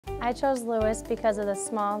I chose Lewis because of the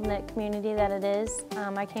small-knit community that it is.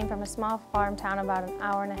 I came from a small farm town about an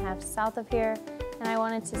hour and a half south of here, and I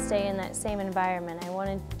wanted to stay in that same environment. I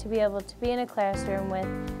wanted to be able to be in a classroom with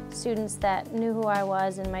students that knew who I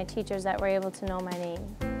was and my teachers that were able to know my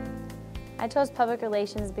name. I chose public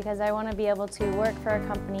relations because I want to be able to work for a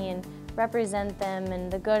company and represent them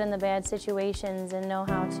in the good and the bad situations and know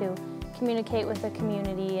how to communicate with the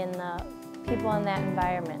community and the people in that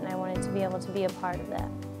environment, and I wanted to be able to be a part of that.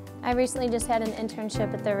 I recently just had an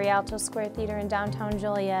internship at the Rialto Square Theater in downtown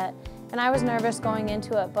Joliet, and I was nervous going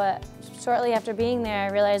into it, but shortly after being there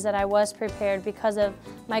I realized that I was prepared because of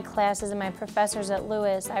my classes and my professors at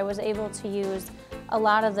Lewis. I was able to use a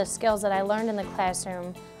lot of the skills that I learned in the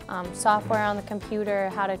classroom, software on the computer,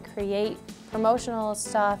 how to create promotional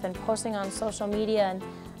stuff and posting on social media, and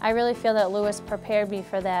I really feel that Lewis prepared me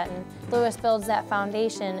for that. And Lewis builds that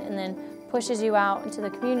foundation and then pushes you out into the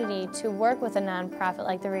community to work with a nonprofit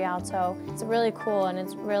like the Rialto. It's really cool and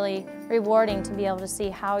it's really rewarding to be able to see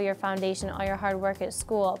how your foundation, all your hard work at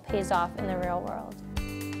school pays off in the real world.